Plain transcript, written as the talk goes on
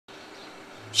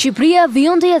Shqipëria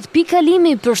vijon të jetë pikë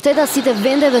kalimi për shtetasit e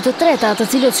vendeve të treta, të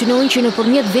cilët synojnë që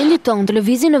nëpërmjet vendit tonë të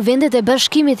lëvizin në vendet e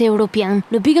Bashkimit Evropian.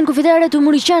 Në pikën kufitare të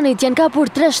Muriqanit janë kapur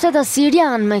 3 shtetas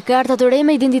Sirian me karta të re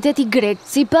me identiteti grek.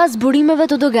 Sipas burimeve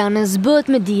të doganës,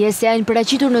 bëhet me dije se janë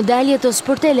paraqitur në dalje të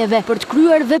sporteleve për të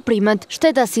kryer veprimet.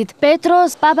 Shtetasit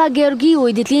Petros Papageorgiu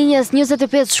i ditëlinjës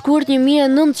 25 shkurt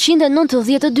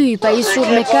 1992,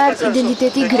 pajisur me kartë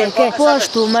identiteti greke, po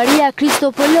ashtu Maria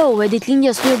Kristopolou e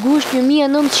ditëlinjës 1 gusht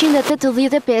 1985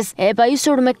 e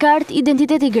pajisur me kartë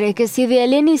identiteti greke, si dhe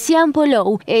Eleni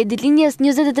Siampolou e ditëlinjës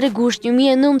 23 gusht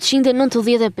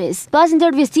 1995. Pas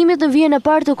intervistimit në vijën e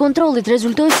parë të kontrollit,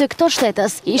 rezultoi se këto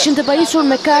shtetas ishin të pajisur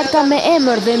me karta me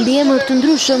emër dhe mbiemër të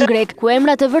ndryshëm grek, ku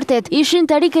emrat e vërtet ishin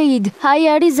Tarik Eid,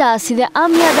 Haja Rizasi dhe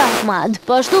Amja Rahmad.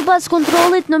 Po ashtu pas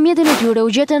kontrollit në mjetin e tyre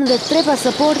u gjetën edhe 3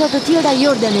 pasaporta të tjera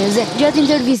jordaneze. Gjatë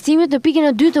intervistimit në pikën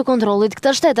e 2 të kontrollit,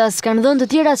 këta shtetas kanë dhënë të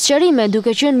tjera sqarime,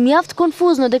 duke qenë mjaft konfuz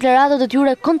në deklaratat e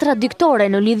tyre kontradiktore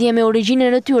në lidhje me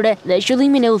origjinën e tyre dhe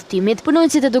qëllimin e udhëtimit.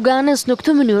 Punonjësit e doganës në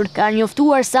këtë mënyrë kanë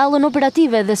njoftuar sallën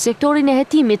operative dhe sektorin e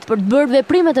hetimit për të bërë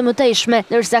veprimet e mëtejshme,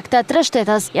 ndërsa këta 3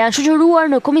 shtetas janë shoqëruar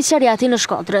në komisariatin në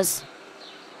Shkodrës.